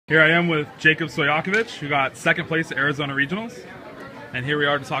Here I am with Jacob Stoyakovich, who got second place at Arizona Regionals, and here we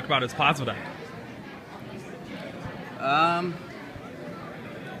are to talk about his plasma deck. I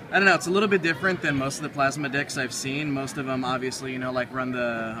don't know, it's a little bit different than most of the plasma decks I've seen. Most of them obviously, like run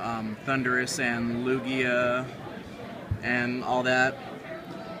the Thunderous and Lugia and all that.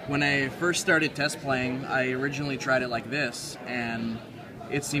 When I first started test playing, I originally tried it like this, and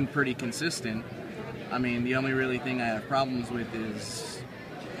it seemed pretty consistent. I mean, the only really thing I have problems with is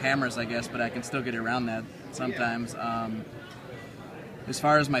hammers, I guess, but I can still get around that sometimes. As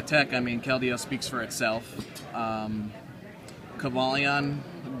far as my tech, I mean, Keldeo speaks for itself. Cavalion,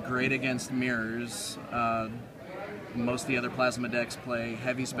 great against mirrors. Most of the other plasma decks play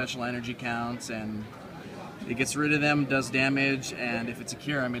heavy special energy counts, and it gets rid of them, does damage, and if it's a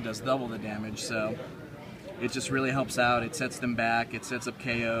Kyurem, it does double the damage, so it just really helps out. It sets them back, it sets up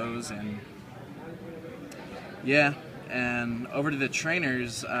KOs, and yeah. And over to the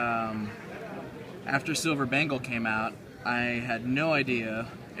trainers, after Silver Bangle came out, I had no idea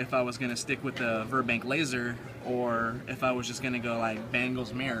if I was going to stick with the Verbank Laser or if I was just going to go like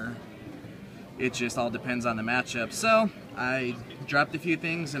Bangle's Mirror. It just all depends on the matchup. So I dropped a few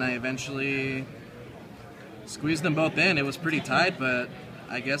things and I eventually squeezed them both in. It was pretty tight, but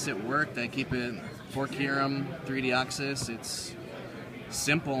I guess it worked. I keep it 4 Kyurem, 3 Deoxys. It's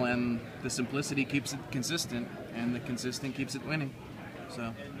simple, and the simplicity keeps it consistent, and the consistent keeps it winning.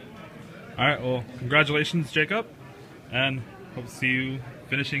 So, all right, well, congratulations, Jacob, and hope to see you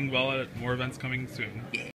finishing well at more events coming soon.